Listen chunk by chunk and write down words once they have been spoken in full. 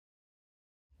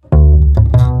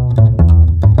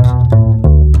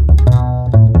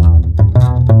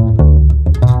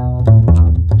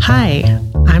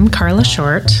Carla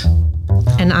Short,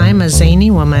 and I'm a zany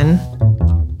woman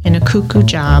in a cuckoo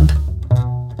job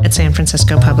at San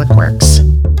Francisco Public Works.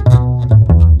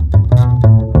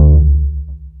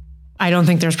 I don't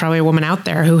think there's probably a woman out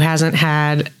there who hasn't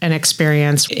had an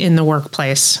experience in the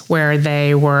workplace where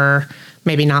they were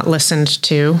maybe not listened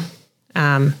to,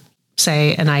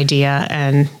 say an idea,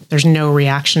 and there's no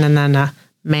reaction, and then a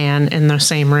man in the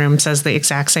same room says the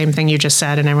exact same thing you just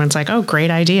said, and everyone's like, oh,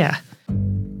 great idea.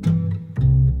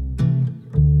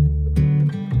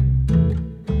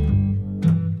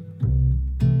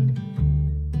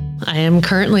 I am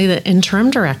currently the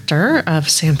interim director of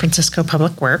San Francisco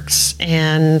Public Works,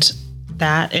 and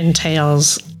that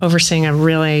entails overseeing a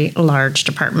really large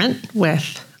department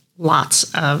with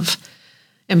lots of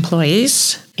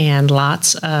employees and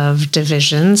lots of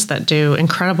divisions that do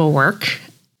incredible work.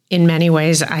 In many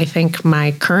ways, I think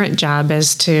my current job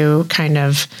is to kind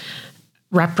of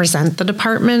represent the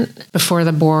department before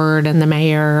the board and the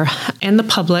mayor and the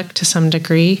public to some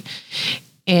degree,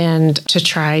 and to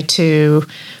try to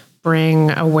bring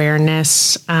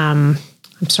awareness. I'm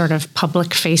sort of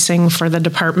public facing for the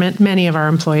department. Many of our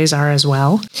employees are as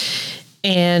well.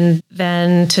 And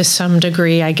then to some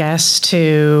degree, I guess,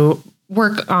 to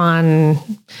work on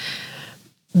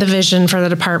the vision for the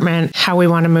department, how we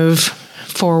want to move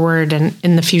forward and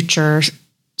in the future,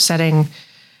 setting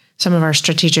some of our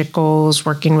strategic goals,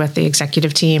 working with the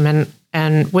executive team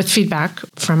and with feedback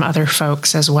from other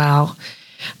folks as well.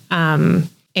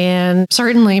 And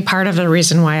certainly part of the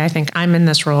reason why I think I'm in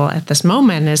this role at this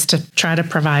moment is to try to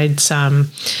provide some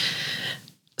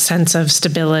sense of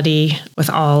stability with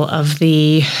all of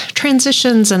the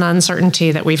transitions and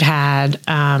uncertainty that we've had.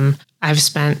 I've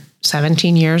spent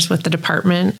 17 years with the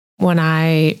department. When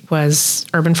I was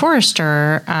urban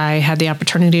forester, I had the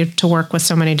opportunity to work with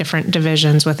so many different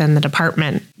divisions within the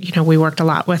department. You know, we worked a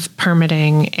lot with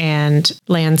permitting and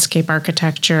landscape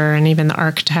architecture and even the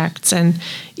architects and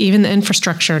even the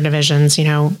infrastructure divisions. You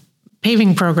know,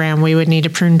 paving program, we would need to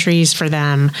prune trees for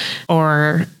them.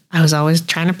 Or I was always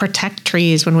trying to protect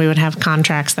trees when we would have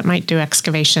contracts that might do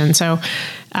excavation. So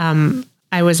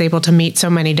I was able to meet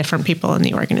so many different people in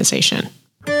the organization.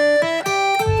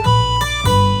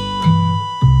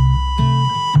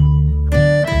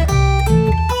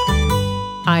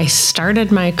 I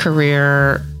started my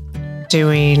career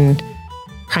doing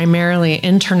primarily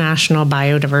international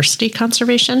biodiversity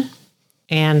conservation,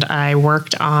 and I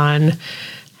worked on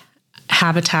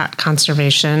habitat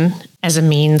conservation as a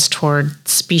means toward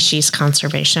species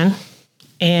conservation.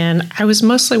 And I was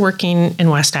mostly working in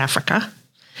West Africa.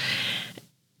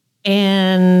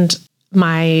 And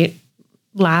my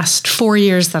last 4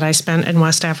 years that I spent in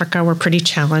West Africa were pretty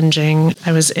challenging.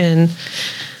 I was in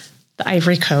the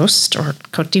Ivory Coast, or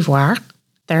Côte d'Ivoire.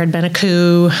 There had been a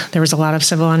coup, there was a lot of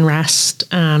civil unrest,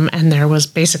 and there was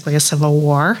basically a civil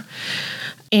war.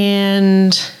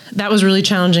 And that was really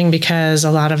challenging because a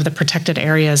lot of the protected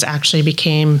areas actually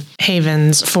became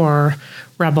havens for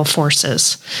rebel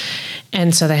forces.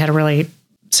 And so they had a really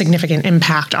significant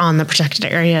impact on the protected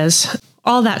areas.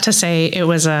 All that to say, it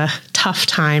was a tough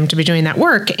time to be doing that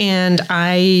work, and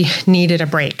I needed a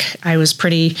break. I was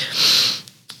pretty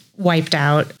wiped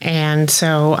out. And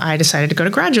so I decided to go to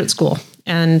graduate school.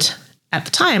 And at the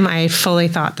time, I fully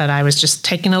thought that I was just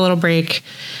taking a little break,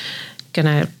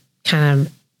 gonna kind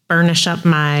of burnish up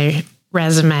my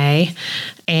resume,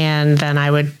 and then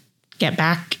I would get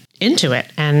back into it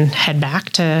and head back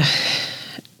to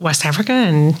West Africa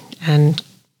and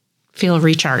feel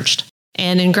recharged.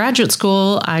 And in graduate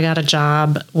school, I got a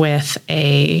job with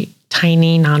a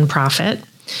tiny nonprofit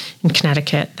in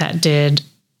Connecticut that did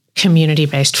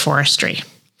community-based forestry.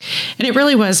 And it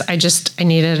really was, I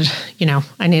needed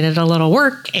a little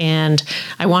work, and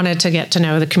I wanted to get to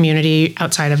know the community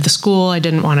outside of the school. I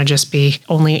didn't want to just be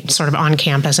only sort of on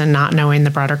campus and not knowing the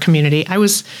broader community.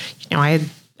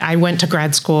 I went to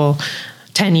grad school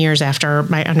 10 years after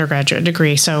my undergraduate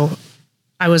degree. So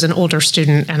I was an older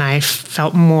student, and I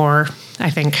felt more, I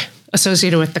think,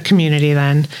 associated with the community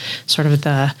than sort of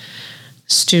the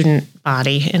student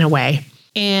body in a way.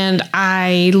 And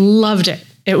I loved it.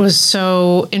 It was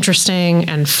so interesting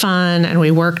and fun. And we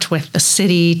worked with the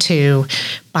city to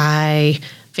buy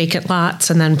vacant lots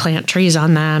and then plant trees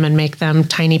on them and make them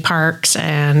tiny parks.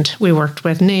 And we worked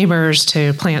with neighbors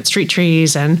to plant street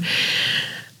trees, and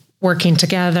working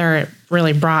together, it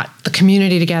really brought the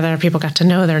community together. People got to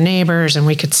know their neighbors, and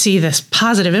we could see this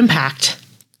positive impact.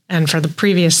 And for the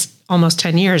previous almost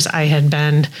 10 years, I had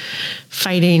been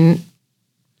fighting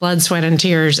blood, sweat, and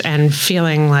tears and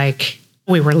feeling like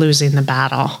we were losing the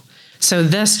battle. So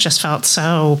this just felt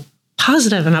so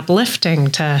positive and uplifting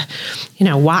to,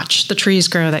 watch the trees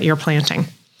grow that you're planting.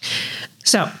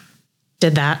 So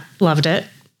Did that, loved it,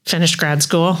 finished grad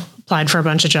school, applied for a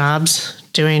bunch of jobs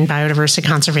doing biodiversity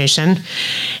conservation,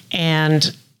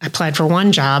 and I applied for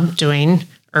one job doing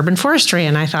urban forestry.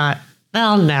 And I thought,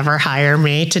 they'll never hire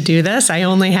me to do this. I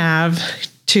only have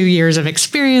 2 years of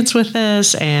experience with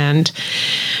this, and,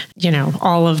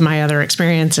 all of my other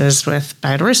experiences with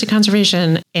biodiversity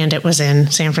conservation. And it was in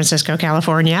San Francisco,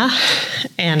 California,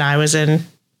 and I was in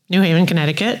New Haven,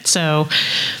 Connecticut. So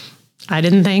I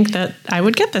didn't think that I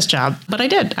would get this job, but I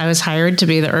did. I was hired to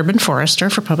be the urban forester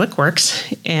for Public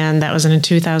Works, and that was in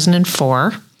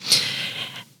 2004.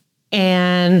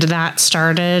 And that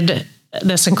started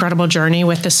this incredible journey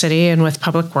with the city and with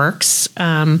Public Works,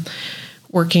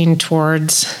 working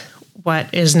towards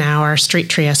what is now our Street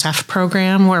Tree SF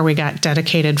program, where we got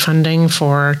dedicated funding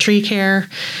for tree care,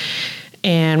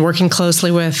 and working closely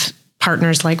with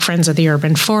partners like Friends of the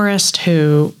Urban Forest,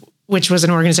 which was an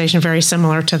organization very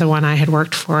similar to the one I had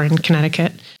worked for in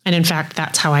Connecticut. And in fact,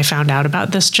 that's how I found out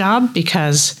about this job,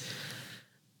 because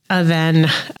then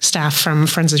staff from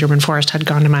Friends of the Urban Forest had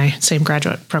gone to my same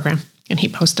graduate program, and he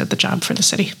posted the job for the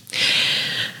city.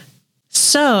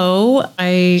 So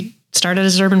I started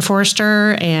as an urban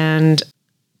forester, and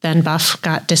then Buff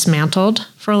got dismantled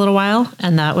for a little while,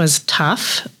 and that was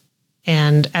tough.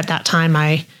 And at that time,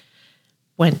 I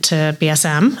went to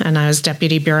BSM, and I was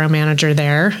deputy bureau manager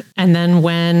there. And then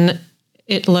when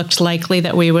it looked likely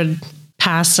that we would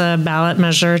pass a ballot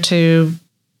measure to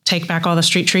take back all the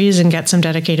street trees and get some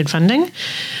dedicated funding,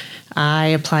 I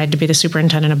applied to be the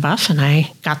superintendent of Buff, and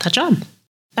I got that job.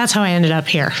 That's how I ended up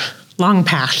here. Long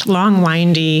path, long,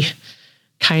 windy,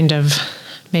 kind of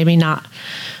maybe not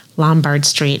Lombard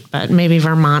Street, but maybe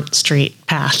Vermont Street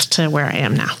path to where I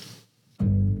am now.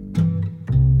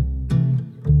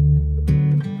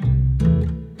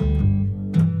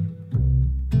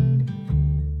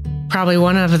 Probably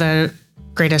one of the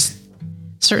greatest,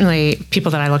 certainly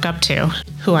people that I look up to,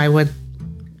 who I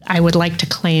would like to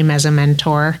claim as a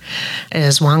mentor,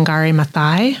 is Wangari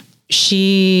Maathai.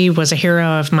 She was a hero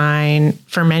of mine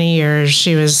for many years.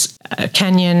 She was a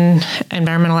Kenyan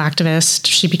environmental activist.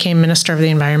 She became Minister of the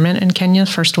Environment in Kenya,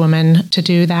 first woman to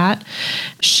do that.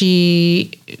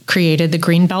 She created the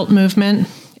Green Belt movement,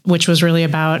 which was really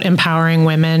about empowering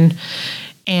women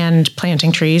and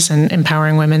planting trees and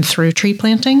empowering women through tree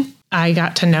planting. I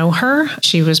got to know her.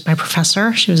 She was my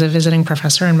professor. She was a visiting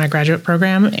professor in my graduate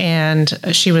program, and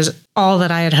she was all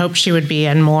that I had hoped she would be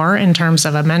and more in terms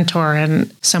of a mentor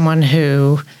and someone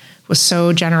who was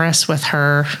so generous with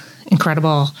her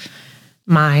incredible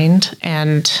mind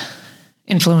and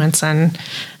influence and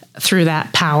through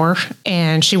that power.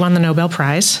 And she won the Nobel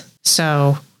Prize.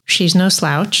 So she's no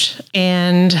slouch.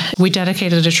 And we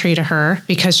dedicated a tree to her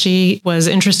because she was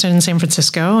interested in San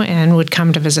Francisco and would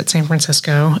come to visit San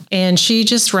Francisco. And she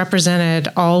just represented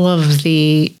all of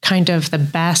the kind of the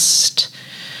best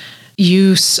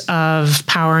use of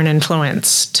power and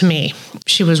influence to me.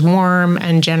 She was warm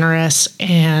and generous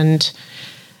and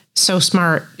so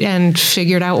smart, and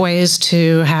figured out ways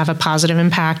to have a positive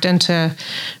impact and to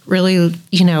really,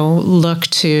 look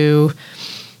to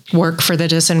work for the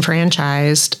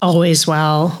disenfranchised, always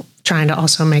while trying to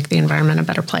also make the environment a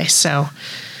better place. So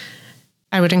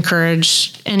I would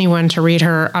encourage anyone to read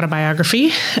her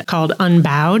autobiography called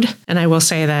Unbowed. And I will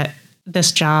say that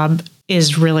this job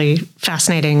is really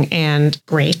fascinating and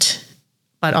great,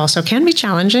 but also can be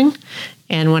challenging.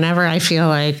 And whenever I feel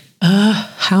like,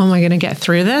 how am I going to get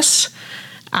through this?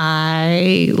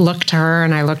 I look to her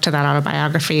and I look to that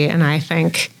autobiography and I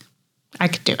think, I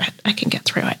could do it. I can get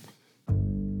through it.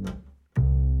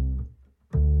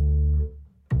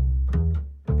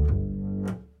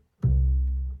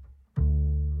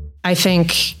 I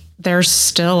think there's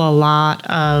still a lot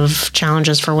of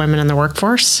challenges for women in the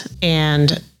workforce.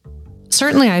 And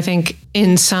certainly I think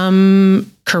in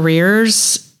some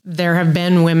careers, there have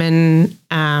been women,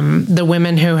 the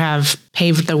women who have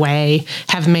paved the way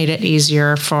have made it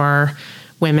easier for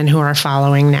women who are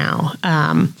following now.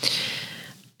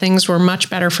 Things were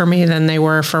much better for me than they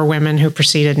were for women who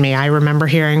preceded me. I remember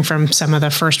hearing from some of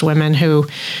the first women who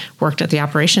worked at the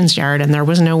operations yard, and there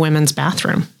was no women's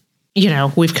bathroom.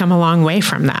 We've come a long way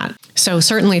from that. So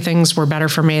certainly things were better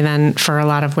for me than for a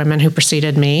lot of women who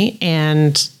preceded me.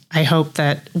 And I hope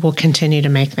that we'll continue to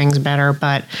make things better,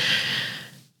 but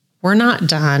we're not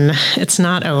done. It's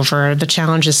not over. The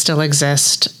challenges still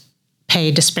exist.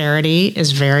 Pay disparity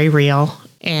is very real,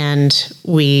 and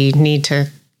we need to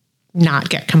not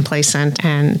get complacent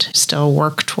and still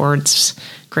work towards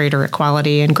greater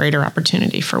equality and greater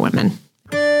opportunity for women.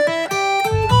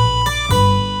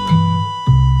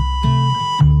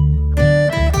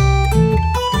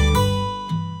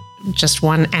 Just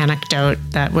one anecdote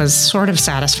that was sort of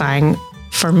satisfying.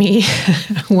 for me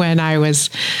when I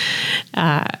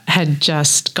had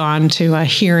just gone to a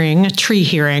tree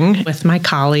hearing with my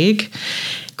colleague,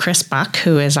 Chris Buck,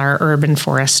 who is our urban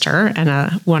forester and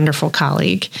a wonderful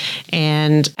colleague.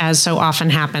 And as so often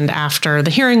happened after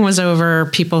the hearing was over,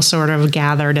 people sort of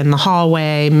gathered in the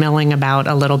hallway, milling about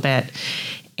a little bit.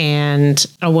 And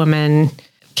a woman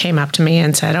came up to me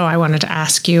and said, "Oh, I wanted to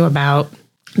ask you about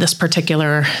this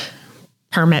particular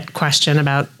permit question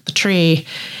about the tree."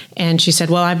 And she said,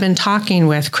 "Well, I've been talking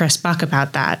with Chris Buck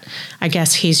about that. I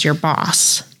guess he's your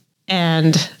boss."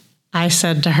 And I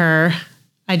said to her,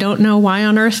 "I don't know why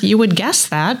on earth you would guess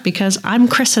that, because I'm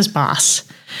Chris's boss."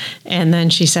 And then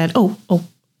she said, oh,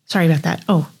 sorry about that.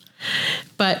 Oh,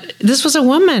 but this was a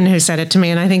woman who said it to me.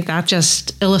 And I think that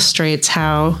just illustrates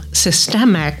how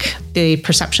systemic the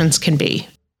perceptions can be.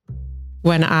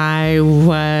 When I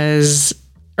was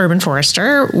urban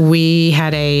forester, we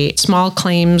had a small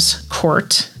claims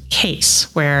court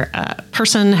case where a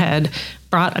person had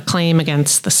brought a claim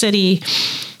against the city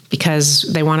because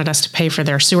they wanted us to pay for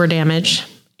their sewer damage.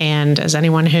 And as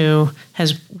anyone who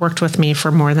has worked with me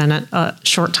for more than a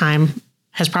short time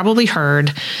has probably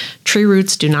heard, tree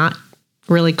roots do not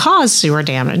really cause sewer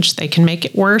damage. They can make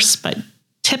it worse, but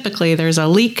typically there's a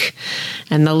leak,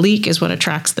 and the leak is what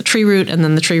attracts the tree root, and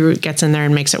then the tree root gets in there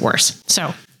and makes it worse.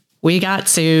 So we got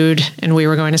sued, and we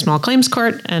were going to small claims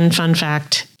court. And fun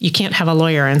fact, you can't have a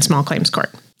lawyer in small claims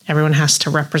court. Everyone has to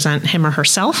represent him or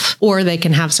herself, or they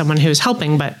can have someone who's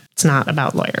helping, but it's not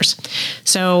about lawyers.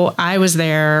 So I was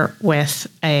there with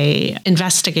an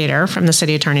investigator from the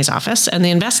city attorney's office, and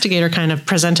the investigator kind of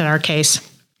presented our case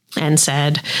and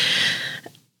said,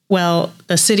 "Well,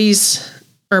 the city's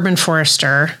urban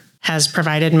forester has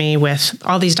provided me with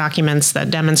all these documents that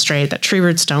demonstrate that tree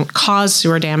roots don't cause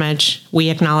sewer damage. We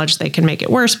acknowledge they can make it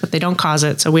worse, but they don't cause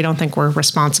it, so we don't think we're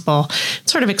responsible."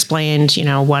 Sort of explained,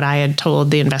 what I had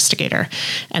told the investigator.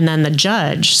 And then the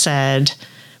judge said,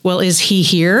 "Well, is he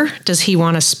here? Does he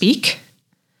want to speak?"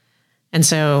 And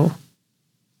so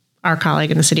our colleague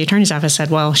in the city attorney's office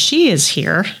said, "Well, she is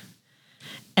here."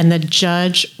 And the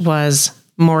judge was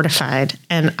mortified.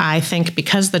 And I think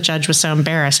because the judge was so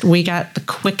embarrassed, we got the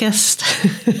quickest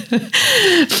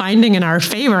finding in our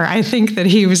favor. I think that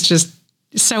he was just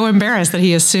so embarrassed that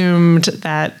he assumed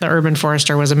that the urban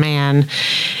forester was a man.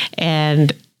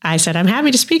 And I said, "I'm happy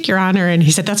to speak, Your Honor." And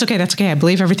he said, That's okay. I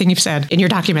believe everything you've said in your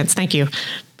documents. Thank you.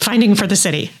 Finding for the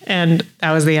city." And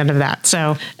that was the end of that.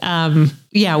 So,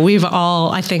 we've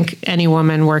all, I think any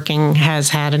woman working has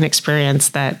had an experience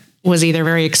that was either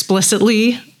very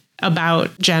explicitly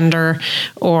about gender,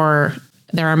 or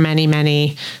there are many,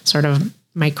 many sort of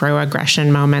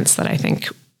microaggression moments that I think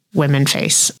women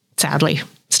face, sadly,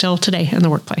 still today in the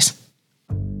workplace.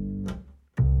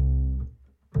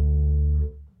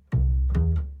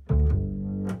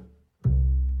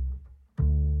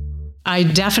 I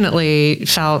definitely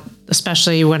felt,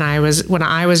 especially when I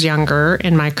was younger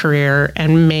in my career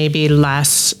and maybe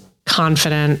less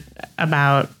confident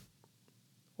about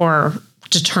or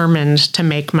determined to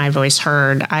make my voice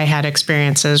heard, I had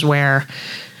experiences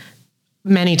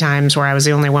many times where I was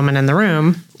the only woman in the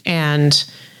room, and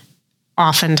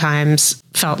oftentimes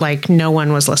felt like no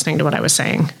one was listening to what I was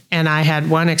saying. And I had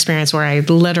one experience where I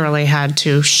literally had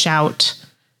to shout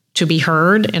to be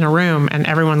heard in a room, and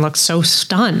everyone looked so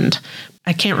stunned.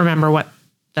 I can't remember what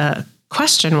the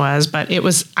question was, but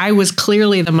I was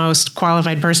clearly the most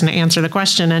qualified person to answer the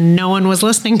question, and no one was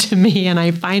listening to me. And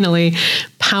I finally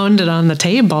pounded on the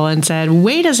table and said,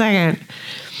 "Wait a second,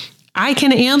 I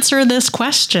can answer this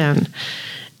question."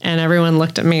 And everyone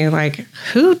looked at me like,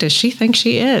 who does she think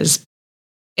she is?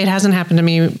 It hasn't happened to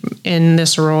me in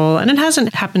this role, and it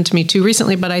hasn't happened to me too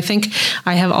recently, but I think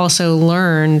I have also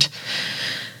learned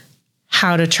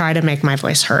how to try to make my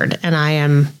voice heard, and I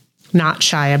am not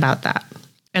shy about that.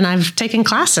 And I've taken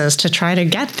classes to try to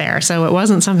get there. So it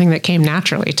wasn't something that came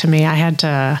naturally to me. I had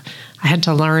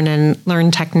to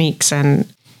learn techniques and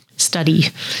study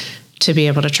to be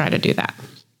able to try to do that.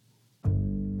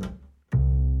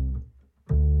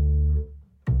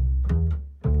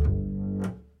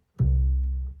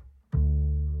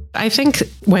 I think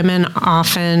women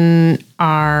often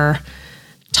are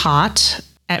taught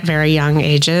at very young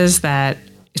ages that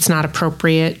it's not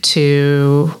appropriate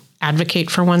to advocate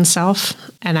for oneself.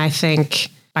 And I think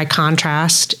by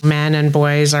contrast, men and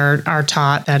boys are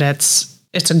taught that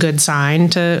it's a good sign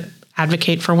to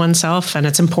advocate for oneself, and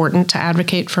it's important to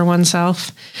advocate for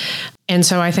oneself. And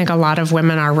so I think a lot of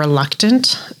women are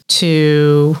reluctant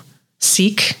to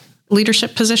seek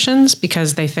leadership positions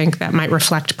because they think that might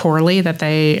reflect poorly that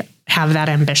they have that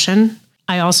ambition.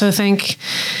 I also think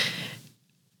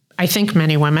I think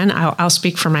many women, I'll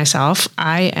speak for myself,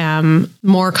 I am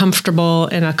more comfortable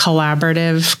in a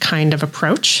collaborative kind of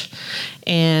approach.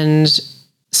 And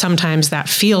sometimes that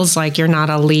feels like you're not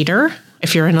a leader.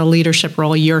 If you're in a leadership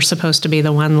role, you're supposed to be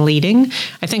the one leading.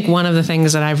 I think one of the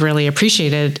things that I've really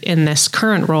appreciated in this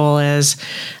current role is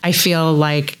I feel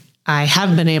like I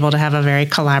have been able to have a very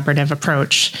collaborative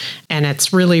approach, and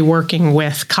it's really working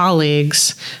with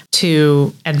colleagues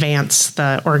to advance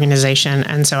the organization.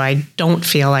 And so I don't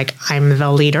feel like I'm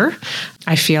the leader.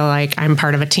 I feel like I'm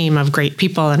part of a team of great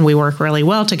people, and we work really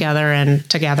well together, and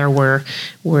together we're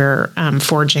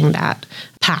forging that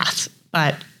path.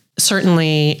 But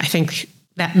certainly, I think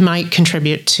that might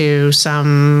contribute to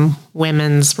some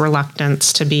women's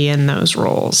reluctance to be in those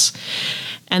roles.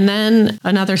 And then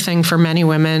another thing for many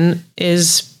women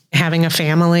is having a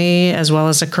family as well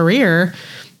as a career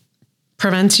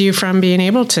prevents you from being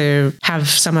able to have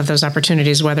some of those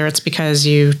opportunities, whether it's because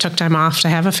you took time off to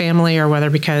have a family or whether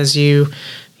because you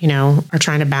are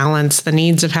trying to balance the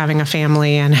needs of having a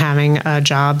family and having a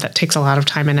job that takes a lot of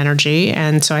time and energy.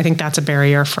 And so I think that's a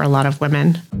barrier for a lot of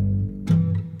women.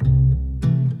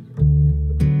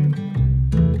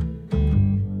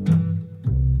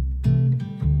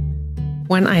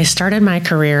 When I started my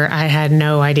career, I had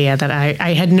no idea that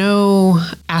I had no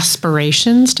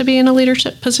aspirations to be in a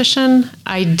leadership position.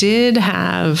 I did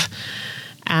have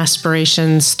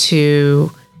aspirations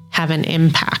to have an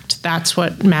impact. That's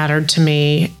what mattered to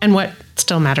me and what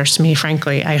still matters to me,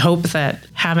 frankly. I hope that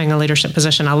having a leadership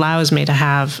position allows me to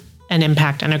have an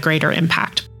impact and a greater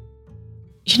impact.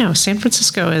 San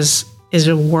Francisco is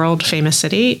a world famous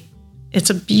city. It's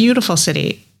a beautiful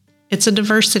city. It's a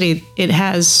diversity. It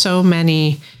has so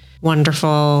many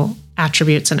wonderful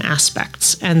attributes and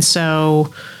aspects. And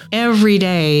so every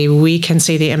day we can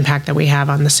see the impact that we have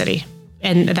on the city.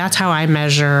 And that's how I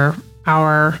measure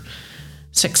our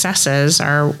successes,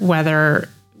 are whether,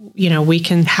 we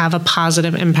can have a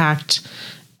positive impact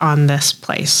on this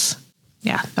place.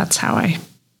 Yeah, that's how I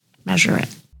measure it.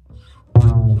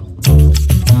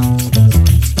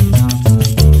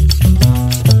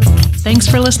 Thanks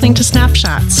for listening to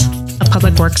Snapshots, a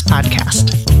Public Works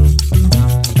podcast.